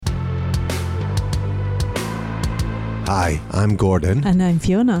Hi, I'm Gordon. And I'm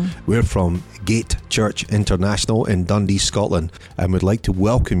Fiona. We're from Gate Church International in Dundee, Scotland, and would like to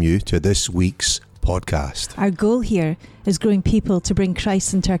welcome you to this week's podcast. Our goal here is growing people to bring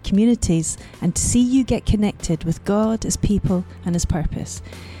Christ into our communities and to see you get connected with God, His people and His purpose.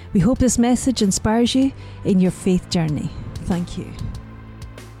 We hope this message inspires you in your faith journey. Thank you.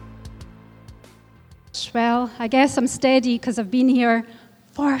 Well, I guess I'm steady because I've been here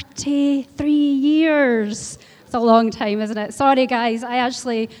 43 years. It's a long time, isn't it? Sorry, guys, I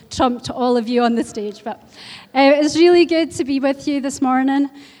actually trumped all of you on the stage, but it's really good to be with you this morning.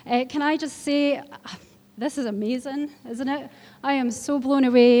 Can I just say, this is amazing, isn't it? I am so blown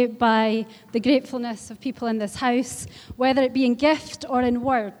away by the gratefulness of people in this house, whether it be in gift or in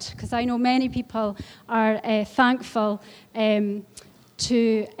word, because I know many people are thankful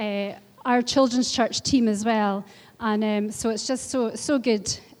to our children's church team as well. And so it's just so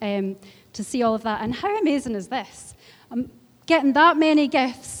good to see all of that. And how amazing is this? I'm getting that many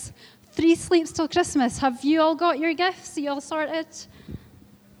gifts. 3 sleeps till Christmas. Have you all got your gifts? Are you all sorted?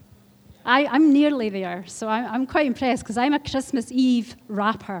 I'm nearly there, so I'm quite impressed because I'm a Christmas Eve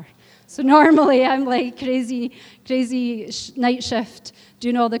wrapper. So normally I'm like crazy night shift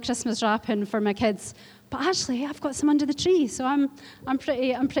doing all the Christmas wrapping for my kids. But actually, I've got some under the tree, so I'm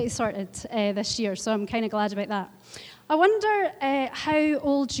pretty sorted this year. So I'm kind of glad about that. I wonder how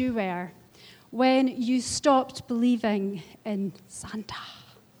old you were when you stopped believing in Santa.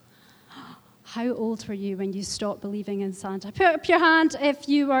 How old were you when you stopped believing in Santa? Put up your hand if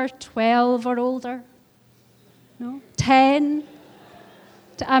you were 12 or older. No? 10?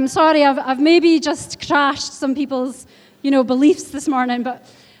 I'm sorry, I've maybe just crashed some people's, beliefs this morning, but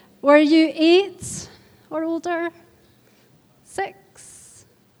were you 8 or older? 6?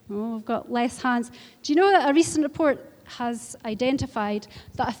 Oh, we've got less hands. Do you know that a recent report has identified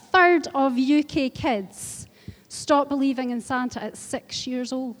that a third of UK kids stop believing in Santa at 6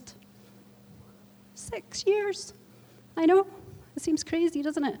 years old? 6 years. I know, it seems crazy,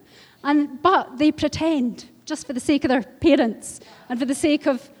 doesn't it? But they pretend, just for the sake of their parents and for the sake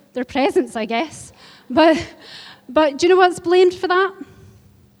of their presents, I guess. But do you know what's blamed for that?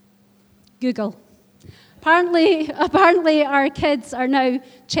 Google. Apparently our kids are now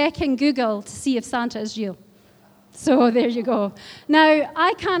checking Google to see if Santa is real. So there you go. Now,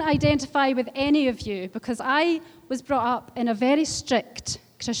 I can't identify with any of you because I was brought up in a very strict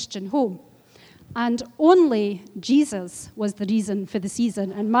Christian home. And only Jesus was the reason for the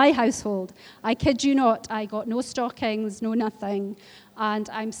season in my household. I kid you not, I got no stockings, no nothing. And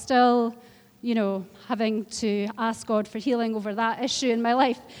I'm still, having to ask God for healing over that issue in my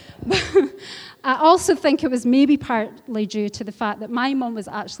life. I also think it was maybe partly due to the fact that my mum was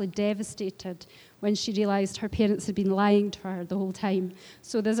actually devastated when she realised her parents had been lying to her the whole time.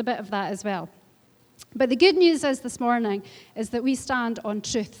 So there's a bit of that as well. But the good news this morning is that we stand on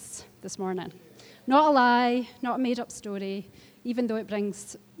truths this morning. Not a lie, not a made-up story, even though it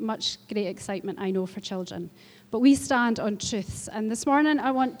brings much great excitement, I know, for children. But we stand on truths. And this morning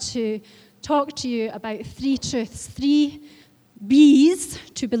I want to talk to you about 3 truths, 3 B's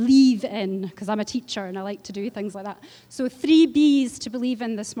to believe in, because I'm a teacher and I like to do things like that. So 3 B's to believe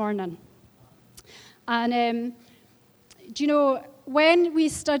in this morning. And when we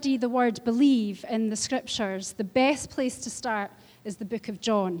study the word believe in the scriptures, the best place to start is the book of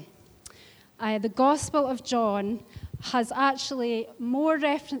John. The Gospel of John has actually more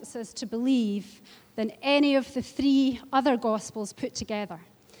references to believe than any of the 3 other Gospels put together.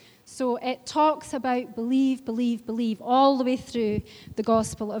 So it talks about believe, believe, believe all the way through the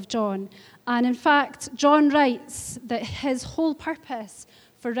Gospel of John. And in fact, John writes that his whole purpose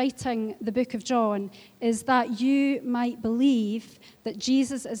for writing the book of John is that you might believe that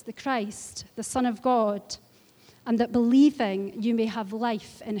Jesus is the Christ, the Son of God, and that believing you may have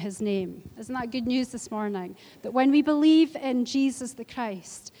life in his name. Isn't that good news this morning? That when we believe in Jesus the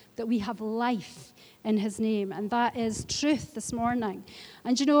Christ, that we have life in his name. And that is truth this morning.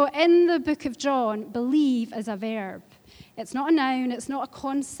 And in the book of John, believe is a verb. It's not a noun, it's not a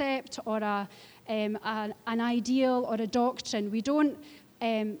concept or an ideal or a doctrine. We don't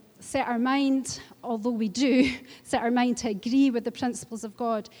set our mind, although we do, set our mind to agree with the principles of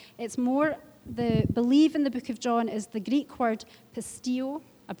God. It's more, the believe in the book of John is the Greek word pistio.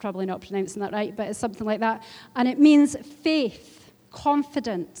 I'm probably not pronouncing that right, but it's something like that. And it means faith,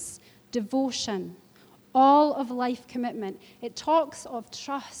 confidence, devotion, all of life commitment. It talks of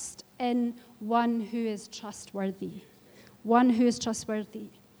trust in one who is trustworthy. One who is trustworthy.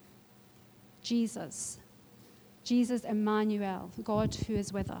 Jesus Emmanuel, God who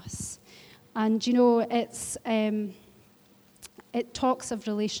is with us. And it talks of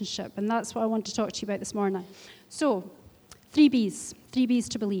relationship, and that's what I want to talk to you about this morning. So, 3 B's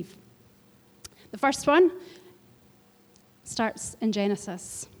to believe. The first one starts in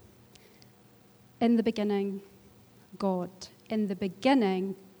Genesis. In the beginning, God. In the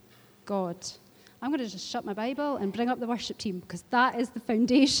beginning, God. I'm going to just shut my Bible and bring up the worship team because that is the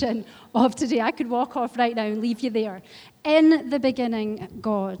foundation of today. I could walk off right now and leave you there. In the beginning,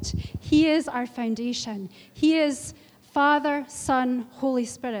 God. He is our foundation. He is Father, Son, Holy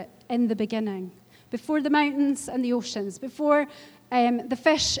Spirit in the beginning. Before the mountains and the oceans, before the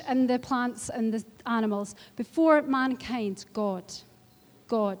fish and the plants and the animals, before mankind, God.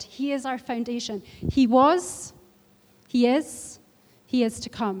 God. He is our foundation. He was, He is to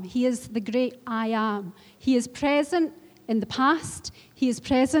come. He is the great I am. He is present in the past. He is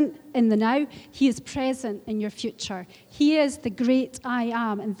present in the now. He is present in your future. He is the great I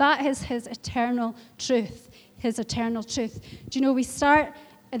am. And that is his eternal truth. His eternal truth. Do you know, we start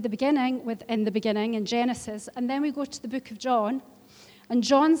at the beginning with in the beginning in Genesis, and then we go to the book of John. And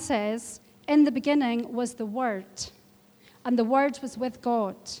John says, in the beginning was the Word. And the Word was with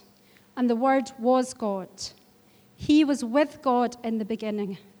God. And the Word was God. He was with God in the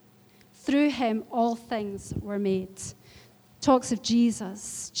beginning. Through him, all things were made. Talks of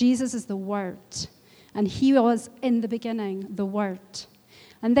Jesus. Jesus is the Word. And he was in the beginning, the Word.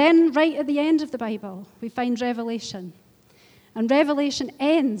 And then right at the end of the Bible, we find Revelation. And Revelation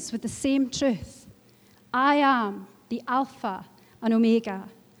ends with the same truth. I am the Alpha and Omega,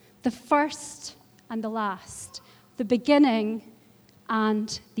 the first and the last, the beginning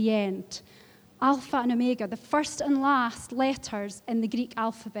and the end. Alpha and Omega, the first and last letters in the Greek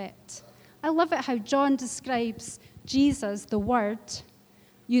alphabet. I love it how John describes Jesus, the Word,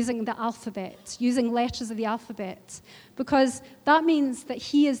 using the alphabet, using letters of the alphabet, because that means that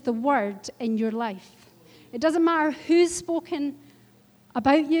he is the Word in your life. It doesn't matter who's spoken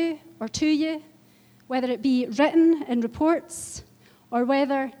about you or to you, whether it be written in reports or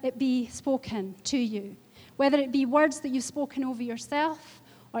whether it be spoken to you, whether it be words that you've spoken over yourself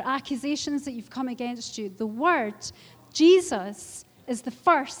or accusations that you've come against you. The Word, Jesus, is the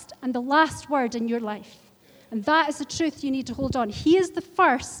first and the last word in your life. And that is the truth you need to hold on. He is the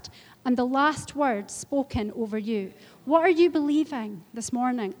first and the last word spoken over you. What are you believing this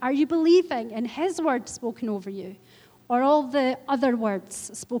morning? Are you believing in his word spoken over you? Or all the other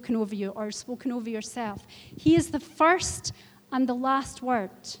words spoken over you or spoken over yourself? He is the first and the last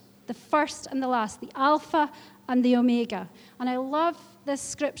word. The first and the last. The Alpha and the Omega. And I love this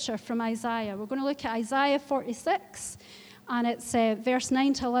scripture from Isaiah. We're going to look at Isaiah 46. And it's verse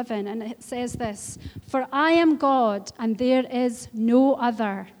 9 to 11, and it says this: For I am God, and there is no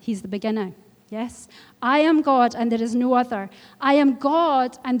other. He's the beginning, yes? I am God, and there is no other. I am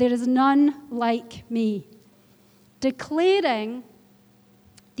God, and there is none like me. Declaring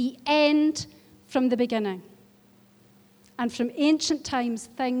the end from the beginning, and from ancient times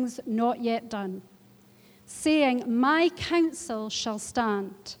things not yet done. Saying, my counsel shall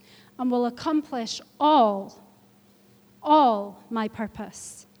stand, and will accomplish all my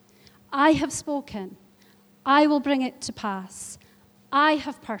purpose. I have spoken, I will bring it to pass. I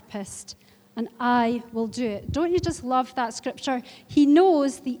have purposed, and I will do it. Don't you just love that scripture? He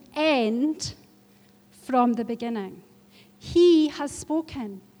knows the end from the beginning. He has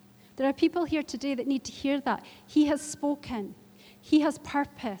spoken. There are people here today that need to hear that. He has spoken. He has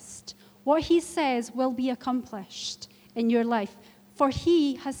purposed. What he says will be accomplished in your life, for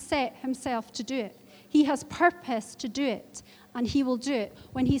he has set himself to do it. He has purpose to do it, and he will do it.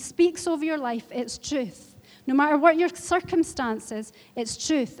 When he speaks over your life, it's truth. No matter what your circumstances, it's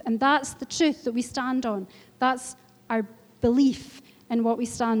truth, and that's the truth that we stand on. That's our belief in what we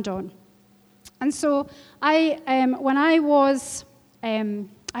stand on. And so I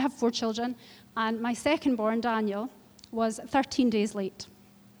have 4 children, and my second born, Daniel, was 13 days late.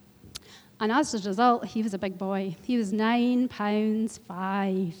 And as a result, he was a big boy. He was 9 pounds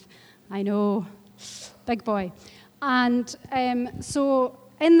 5. I know. Big boy. And so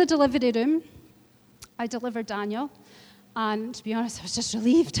in the delivery room, I delivered Daniel. And to be honest, I was just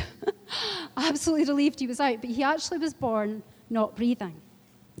relieved. Absolutely relieved he was out. But he actually was born not breathing.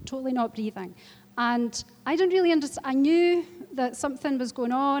 Totally not breathing. And I didn't really understand. I knew that something was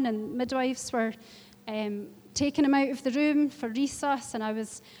going on, and midwives were taking him out of the room for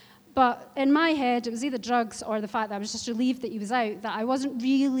resus. But in my head, it was either drugs or the fact that I was just relieved that he was out, that I wasn't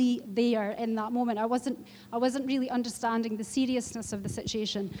really there in that moment. I wasn't really understanding the seriousness of the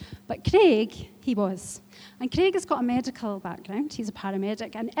situation. But Craig, he was. And Craig has got a medical background. He's a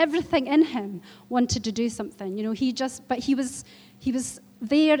paramedic, and everything in him wanted to do something. You know, but he was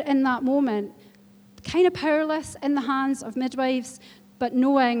there in that moment, kind of powerless in the hands of midwives, but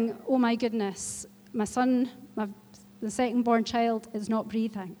knowing, oh my goodness, my son, the second-born child is not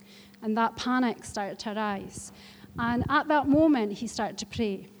breathing. And that panic started to arise. And at that moment, he started to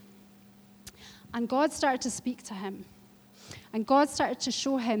pray. And God started to speak to him. And God started to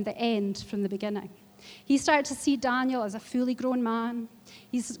show him the end from the beginning. He started to see Daniel as a fully grown man.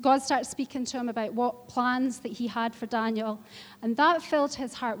 God started speaking to him about what plans that he had for Daniel. And that filled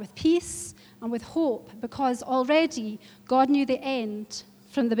his heart with peace and with hope, because already God knew the end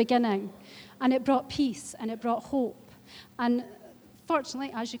from the beginning. And it brought peace and it brought hope. And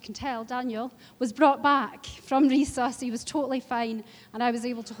fortunately, as you can tell, Daniel was brought back from resus. He was totally fine. And I was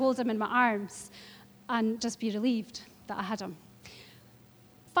able to hold him in my arms and just be relieved that I had him.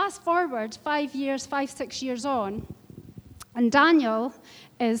 Fast forward 5, 6 years on, and Daniel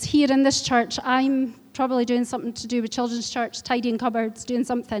is here in this church. I'm probably doing something to do with children's church, tidying cupboards, doing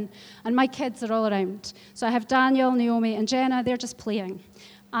something, and my kids are all around. So I have Daniel, Naomi, and Jenna. They're just playing.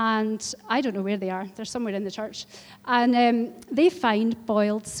 And I don't know where they are. They're somewhere in the church. And they find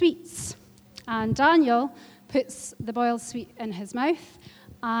boiled sweets. And Daniel puts the boiled sweet in his mouth,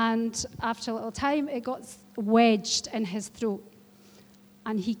 and after a little time, it got wedged in his throat.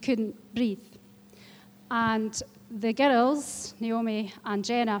 And he couldn't breathe. And the girls, Naomi and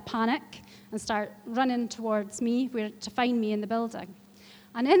Jenna, panic and start running towards me to find me in the building.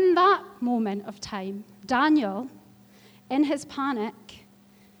 And in that moment of time, Daniel, in his panic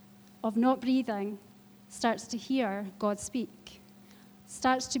of not breathing, starts to hear God speak,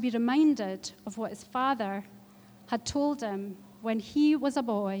 starts to be reminded of what his father had told him when he was a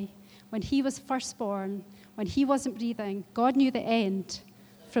boy, when he was firstborn, when he wasn't breathing. God knew the end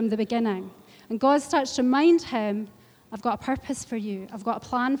from the beginning. And God starts to remind him, I've got a purpose for you. I've got a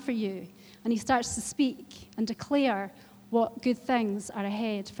plan for you. And he starts to speak and declare what good things are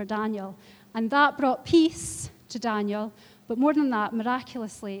ahead for Daniel. And that brought peace to Daniel. But more than that,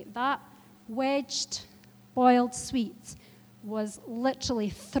 miraculously, that wedged, boiled sweet was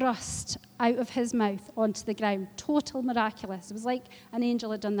literally thrust out of his mouth onto the ground. Total miraculous. It was like an angel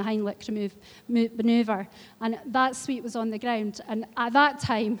had done the Heimlich maneuver. And that sweet was on the ground. And at that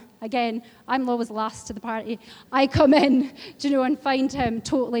time, again, I'm always last to the party. I come in, and find him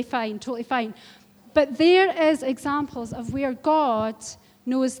totally fine. But there is examples of where God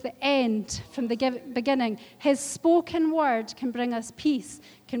knows the end from the beginning. His spoken word can bring us peace,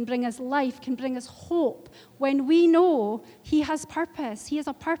 can bring us life, can bring us hope. When we know he has purpose, he has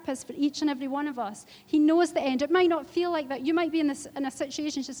a purpose for each and every one of us. He knows the end. It might not feel like that. You might be in a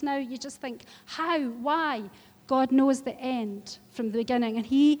situation just now, you just think, how, why? God knows the end from the beginning, and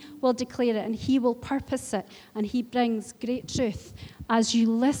he will declare it, and he will purpose it, and he brings great truth as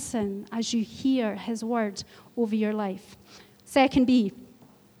you listen, as you hear his word over your life. Second B.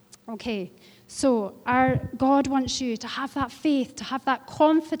 Okay, so our God wants you to have that faith, to have that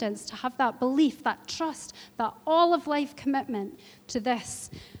confidence, to have that belief, that trust, that all of life commitment to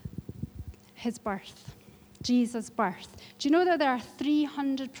this, his birth, Jesus' birth. Do you know that there are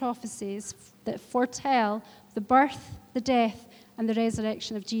 300 prophecies that foretell the birth, the death, and the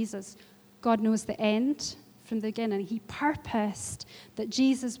resurrection of Jesus? God knows the end from the beginning. He purposed that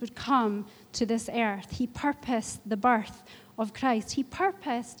Jesus would come to this earth. He purposed the birth of Christ. He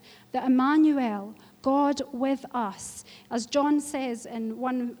purposed that Emmanuel, God with us, as John says in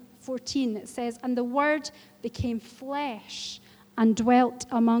 1:14, it says, and the word became flesh and dwelt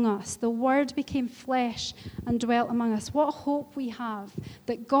among us. The word became flesh and dwelt among us. What hope we have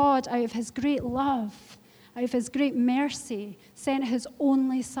that God, out of his great love, out of his great mercy, sent his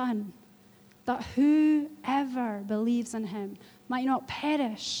only son, that whoever believes in him might not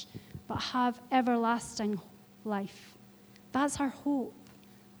perish, but have everlasting life. That's our hope.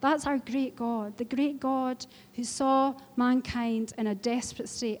 That's our great God, the great God who saw mankind in a desperate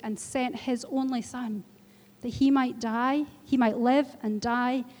state and sent his only son, that he might die, he might live and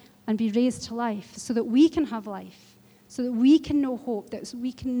die and be raised to life, so that we can have life, so that we can know hope, that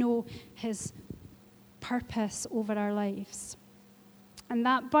we can know his purpose over our lives. And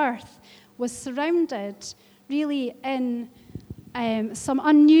that birth was surrounded really in some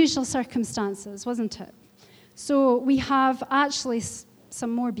unusual circumstances, wasn't it? So we have actually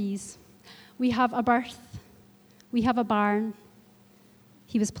some more B's. We have a birth. We have a barn.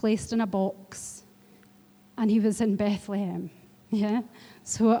 He was placed in a box. And he was in Bethlehem. Yeah?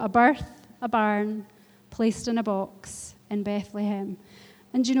 So a birth, a barn, placed in a box in Bethlehem.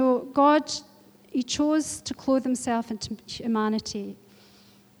 And God, he chose to clothe himself into humanity.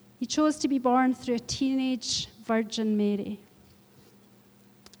 He chose to be born through a teenage Virgin Mary.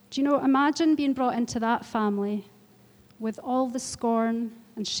 Imagine being brought into that family with all the scorn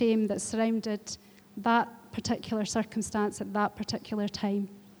and shame that surrounded that particular circumstance at that particular time.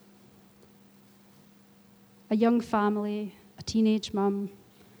 a young family, a teenage mum.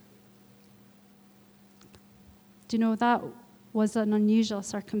 Do you know, that was an unusual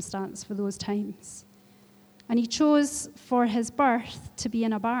circumstance for those times. And he chose for his birth to be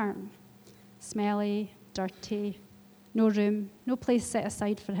in a barn. Smelly, dirty, no room, no place set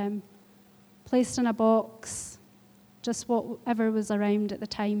aside for him. Placed in a box, just whatever was around at the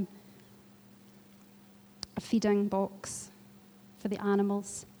time. A feeding box for the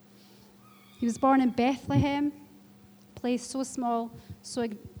animals. He was born in Bethlehem, a place so small, so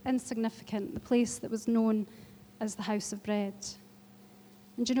insignificant, the place that was known as the house of bread.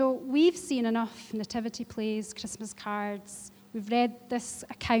 And you know, we've seen enough nativity plays, Christmas cards, we've read this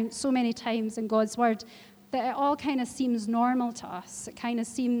account so many times in God's word that it all kind of seems normal to us. It kind of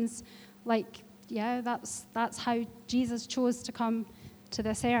seems like, yeah, that's how Jesus chose to come to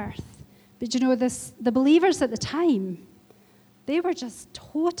this earth. But you know, the believers at the time, they were just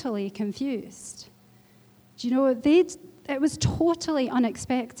totally confused. Do you know, it was totally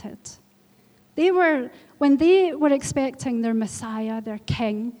unexpected. When they were expecting their Messiah, their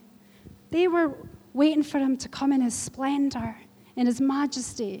King, they were waiting for him to come in his splendor, in his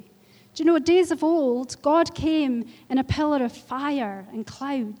majesty. Do you know, days of old, God came in a pillar of fire and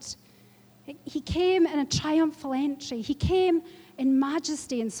cloud. He came in a triumphal entry. He came in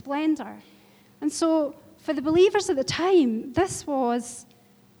majesty and splendor. And so, for the believers at the time, this was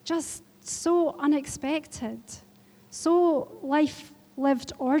just so unexpected, so life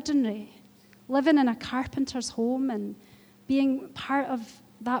lived ordinary, living in a carpenter's home and being part of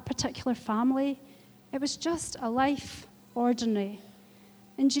that particular family. It was just a life ordinary.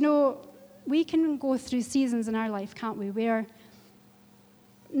 And you know, we can go through seasons in our life, can't we, where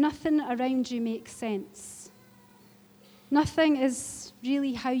nothing around you makes sense. Nothing is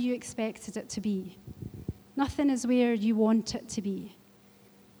really how you expected it to be. Nothing is where you want it to be.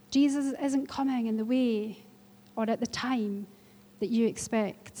 Jesus isn't coming in the way or at the time that you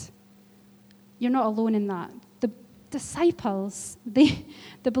expect. You're not alone in that. The disciples, the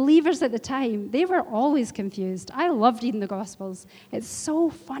believers at the time, they were always confused. I love reading the Gospels. It's so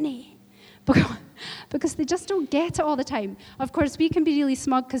funny because they just don't get it all the time. Of course, we can be really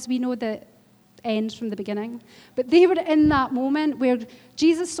smug because we know the end from the beginning. But they were in that moment where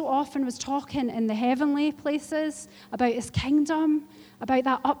Jesus so often was talking in the heavenly places about his kingdom, about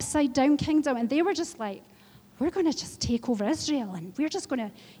that upside down kingdom, and they were just like, we're going to just take over Israel and we're just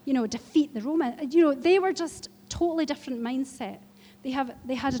going to, defeat the Romans. They were just totally different mindset. They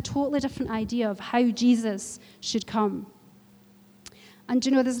had a totally different idea of how Jesus should come. And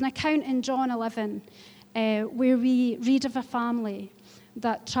there's an account in John 11 where we read of a family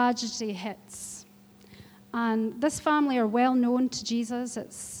that tragedy hits. And this family are well known to Jesus.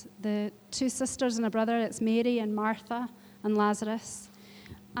 It's the two sisters and a brother. It's Mary and Martha and Lazarus.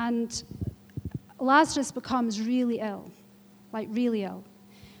 And Lazarus becomes really ill, like really ill.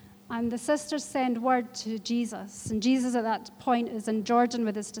 And the sisters send word to Jesus. And Jesus at that point is in Jordan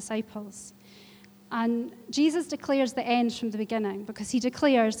with his disciples. And Jesus declares the end from the beginning because he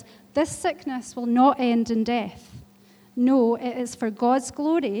declares, this sickness will not end in death. No, it is for God's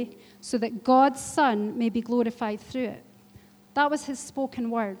glory, so that God's Son may be glorified through it. That was his spoken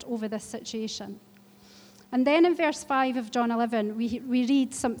word over this situation. And then in verse 5 of John 11, we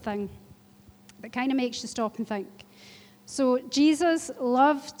read something that kind of makes you stop and think. So Jesus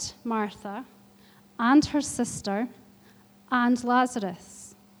loved Martha and her sister and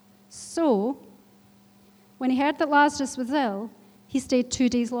Lazarus. So when he heard that Lazarus was ill, he stayed 2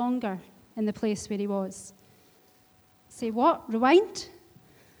 days longer in the place where he was. Say what? Rewind?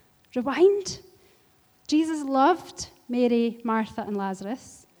 Jesus loved Mary, Martha, and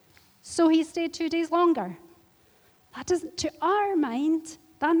Lazarus, so he stayed 2 days longer. That doesn't, to our mind,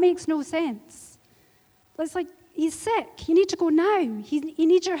 that makes no sense. It's like, he's sick. You need to go now. He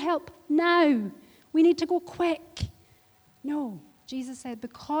needs your help now. We need to go quick. No, Jesus said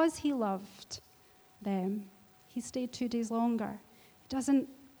because he loved them, he stayed 2 days longer. It doesn't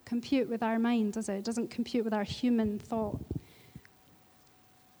compute with our mind, does it? It doesn't compute with our human thought.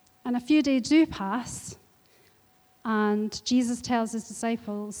 And a few days do pass, and Jesus tells his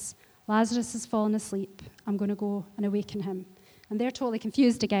disciples, Lazarus has fallen asleep. I'm going to go and awaken him. And they're totally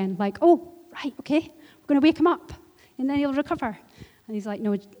confused again, like, oh, right, okay, we're going to wake him up, and then he'll recover. And he's like,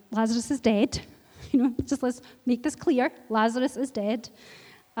 no, Lazarus is dead. Just let's make this clear. Lazarus is dead.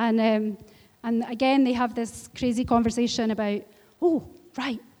 And again, they have this crazy conversation about, oh,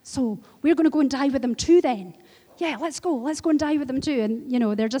 right, so we're going to go and die with them too then. Yeah, let's go and die with them too.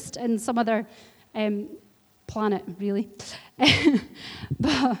 And, they're just in some other planet, really.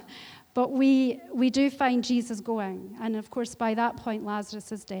 But we do find Jesus going. And, of course, by that point,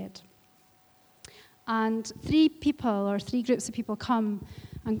 Lazarus is dead. And three groups of people come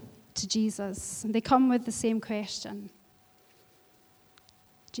to Jesus. And they come with the same question.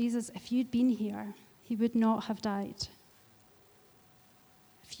 Jesus, if you'd been here, he would not have died.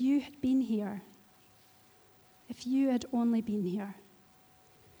 If you had been here, if you had only been here.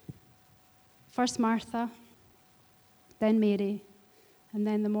 First Martha, then Mary, and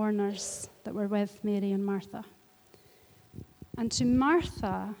then the mourners that were with Mary and Martha. And to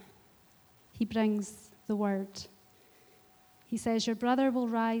Martha, he brings the word. He says, your brother will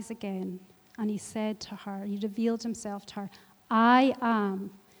rise again. And he said to her, he revealed himself to her, I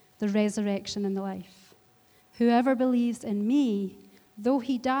am the resurrection and the life. Whoever believes in me, though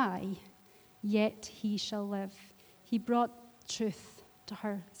he die, yet he shall live. He brought truth to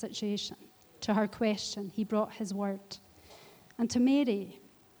her situation, to her question. He brought his word. And to Mary,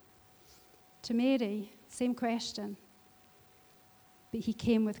 same question. But he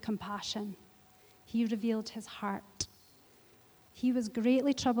came with compassion. He revealed his heart. He was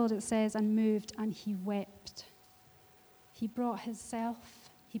greatly troubled, it says, and moved, and he wept. He brought himself,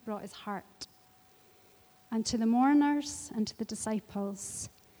 he brought his heart. And to the mourners and to the disciples,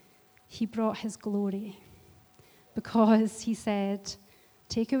 he brought his glory. Because he said,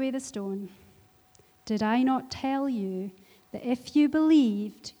 take away the stone. Did I not tell you that if you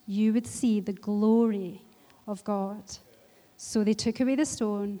believed, you would see the glory of God? So they took away the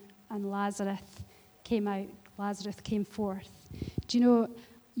stone, and Lazarus came out. Lazarus came forth. Do you know,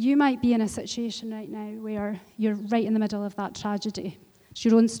 you might be in a situation right now where you're right in the middle of that tragedy. It's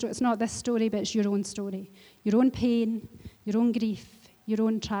your own story. It's not this story, but it's your own story. Your own pain, your own grief, your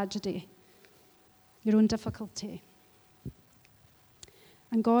own tragedy, your own difficulty.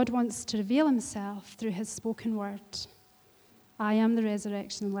 And God wants to reveal himself through his spoken word. I am the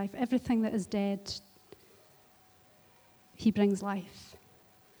resurrection and life. Everything that is dead, he brings life.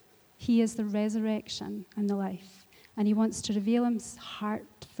 He is the resurrection and the life. And he wants to reveal his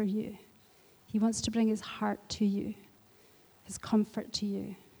heart for you. He wants to bring his heart to you, his comfort to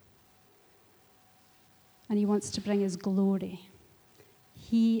you. And he wants to bring his glory.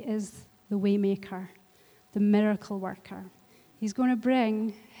 He is the way maker, the miracle worker. He's going to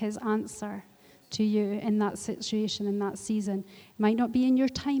bring his answer to you in that situation, in that season. It might not be in your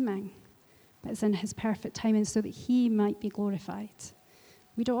timing, but it's in his perfect timing so that he might be glorified.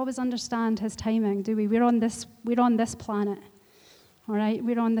 We don't always understand his timing, do we? We're on this planet, all right?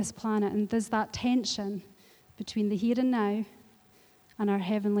 We're on this planet, and there's that tension between the here and now and our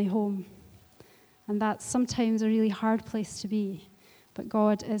heavenly home. And that's sometimes a really hard place to be. But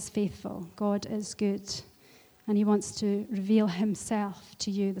God is faithful. God is good. And he wants to reveal himself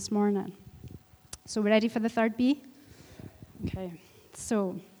to you this morning. So we're ready for the third B? Okay.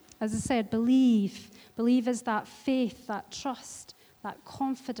 So, as I said, believe. Believe is that faith, that trust, that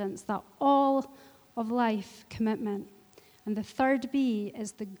confidence, that all of life commitment. And the third B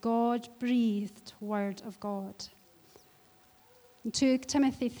is the God-breathed word of God. In 2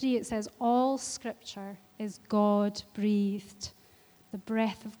 Timothy 3, it says, all scripture is God-breathed, the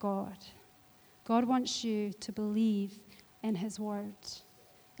breath of God. God wants you to believe in his word,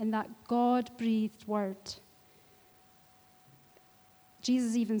 in that God-breathed word.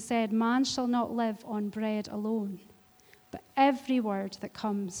 Jesus even said, man shall not live on bread alone, but every word that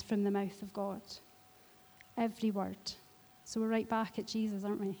comes from the mouth of God. Every word. So we're right back at Jesus,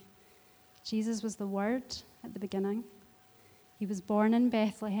 aren't we? Jesus was the Word at the beginning. He was born in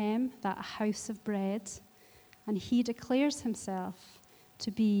Bethlehem, that house of bread, and he declares himself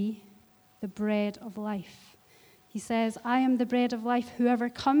to be the bread of life. He says, I am the bread of life. Whoever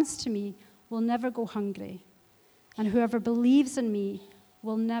comes to me will never go hungry, and whoever believes in me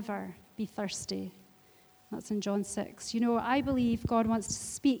will never be thirsty. That's in John 6. You know, I believe God wants to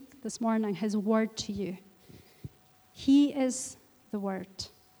speak this morning his word to you. He is the word.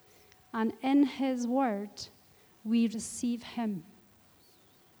 And in his word, we receive him.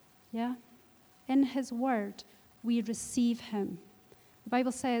 Yeah? In his word, we receive him. The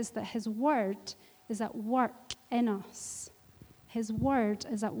Bible says that his word is at work in us. His word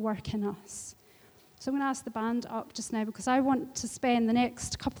is at work in us. So I'm going to ask the band up just now because I want to spend the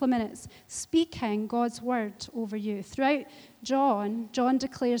next couple of minutes speaking God's word over you. Throughout John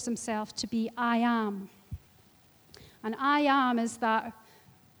declares himself to be I am. And I am is that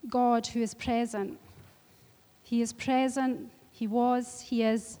God who is present. He is present, he was, he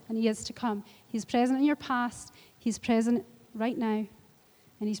is, and he is to come. He's present in your past, he's present right now,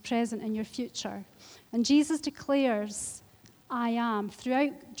 and he's present in your future. And Jesus declares, I am.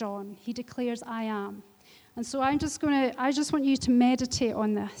 Throughout John, he declares, I am. And so I just want you to meditate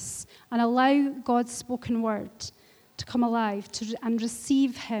on this and allow God's spoken word to come alive and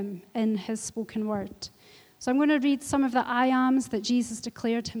receive him in his spoken word. So I'm going to read some of the I ams that Jesus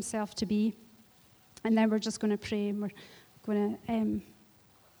declared himself to be, and then we're just going to pray and we're going to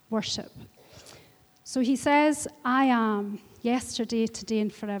worship. So he says, I am, yesterday, today,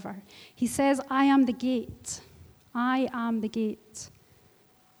 and forever. He says, I am the gate. I am the gate.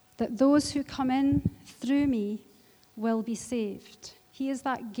 That those who come in through me will be saved. He is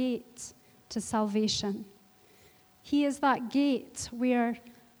that gate to salvation. He is that gate where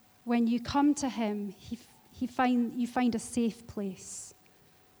when you come to him, you find a safe place.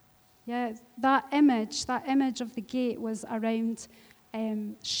 Yeah, that image of the gate was around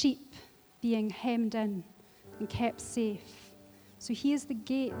sheep being hemmed in and kept safe. So he is the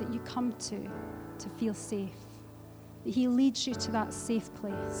gate that you come to feel safe. That he leads you to that safe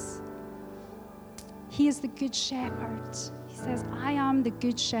place. He is the good shepherd. He says, I am the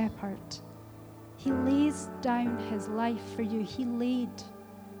good shepherd. He lays down his life for you. He laid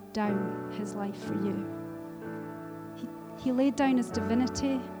down his life for you. He laid down his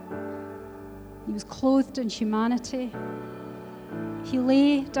divinity. He was clothed in humanity. He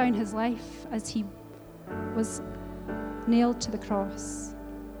laid down his life as he was nailed to the cross.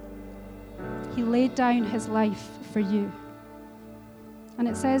 He laid down his life for you. And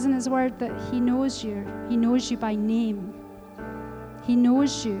it says in his word that he knows you. He knows you by name. He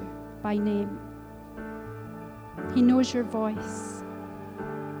knows you by name. He knows your voice.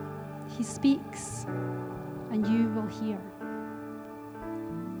 He speaks, and you will hear.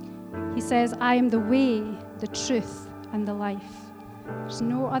 He says, I am the way, the truth, and the life. There's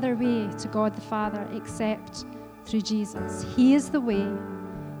no other way to God the Father except through Jesus. He is the way,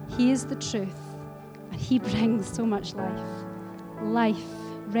 he is the truth, and he brings so much life. Life,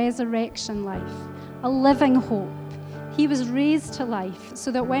 resurrection life, a living hope. He was raised to life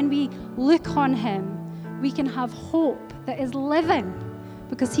so that when we look on him, we can have hope that is living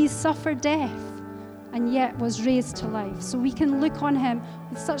because he suffered death and yet was raised to life. So we can look on him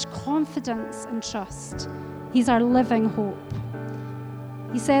with such confidence and trust. He's our living hope.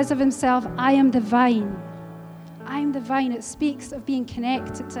 He says of himself, I am the vine. I am the vine. It speaks of being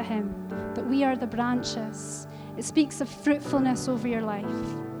connected to him, that we are the branches. It speaks of fruitfulness over your life,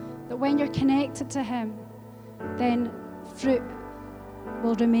 that when you're connected to him, then fruit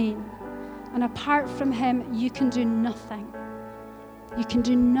will remain. And apart from him, you can do nothing. You can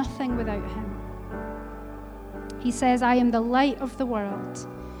do nothing without him. He says, I am the light of the world.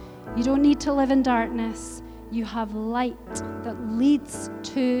 You don't need to live in darkness. You have light that leads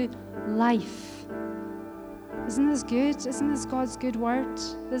to life. Isn't this good? Isn't this God's good word?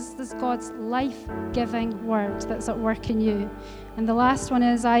 This is God's life-giving word that's at work in you. And the last one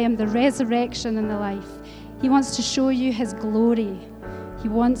is, I am the resurrection and the life. He wants to show you his glory. He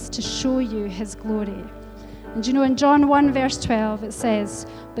wants to show you his glory. And you know, in John 1 verse 12, it says,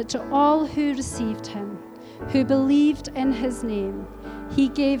 but to all who received him, who believed in his name, he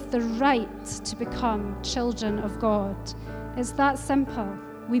gave the right to become children of God. It's that simple.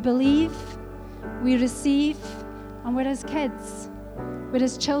 We believe, we receive, and we're his kids. We're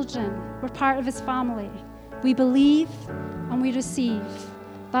his children. We're part of his family. We believe and we receive.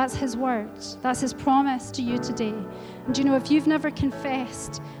 That's his word. That's his promise to you today. And you know, if you've never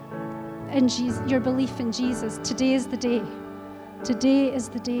confessed in Jesus, your belief in Jesus, today is the day. Today is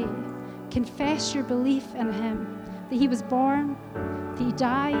the day. Confess your belief in him, that he was born, that he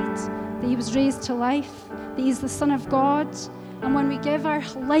died, that he was raised to life, that he's the Son of God. And when we give our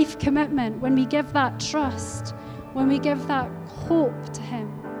life commitment, when we give that trust, when we give that hope to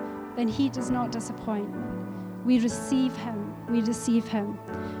him, then he does not disappoint. We receive him. We receive him.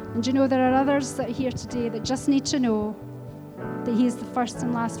 And you know, there are others that are here today that just need to know that he is the first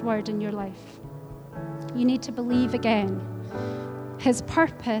and last word in your life. You need to believe again. His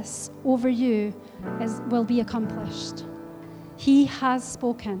purpose over you will be accomplished. He has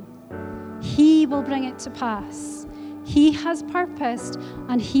spoken. He will bring it to pass. He has purposed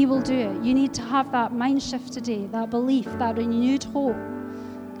and he will do it. You need to have that mind shift today, that belief, that renewed hope.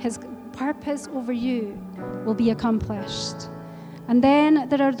 His purpose over you will be accomplished. And then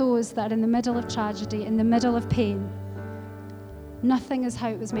there are those that are in the middle of tragedy, in the middle of pain. Nothing is how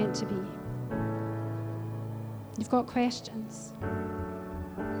it was meant to be. You've got questions.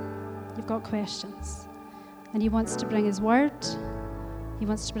 You've got questions. And he wants to bring his word. He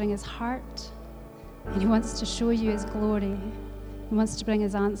wants to bring his heart. And he wants to show you his glory. He wants to bring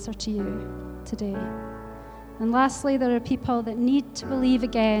his answer to you today. And lastly, there are people that need to believe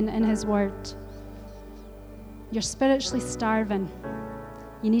again in his word. You're spiritually starving.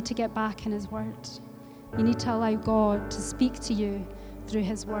 You need to get back in his word. You need to allow God to speak to you through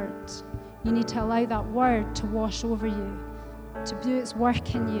his word. You need to allow that word to wash over you, to do its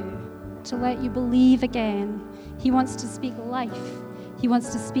work in you, to let you believe again. He wants to speak life. He wants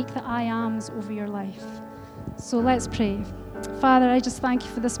to speak the I ams over your life. So let's pray. Father, I just thank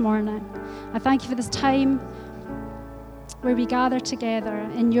you for this morning. I thank you for this time where we gather together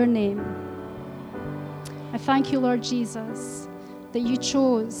in your name. I thank you, Lord Jesus, that you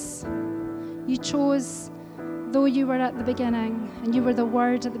chose, though you were at the beginning and you were the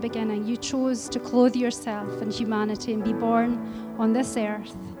Word at the beginning, you chose to clothe yourself in humanity and be born on this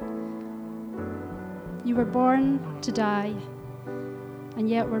earth. You were born to die, and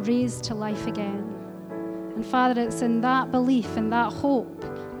yet were raised to life again. And Father, it's in that belief and that hope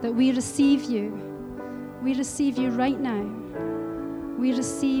that we receive you. We receive you right now. We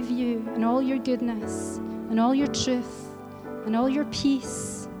receive you in all your goodness, and all your truth, and all your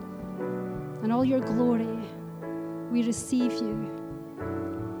peace, and all your glory. We receive you.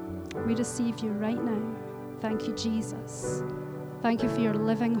 We receive you right now. Thank you, Jesus. Thank you for your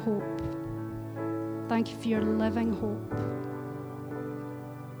living hope. Thank you for your living hope.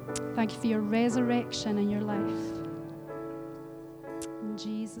 Thank you for your resurrection in your life. In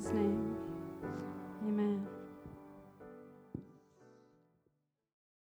Jesus' name.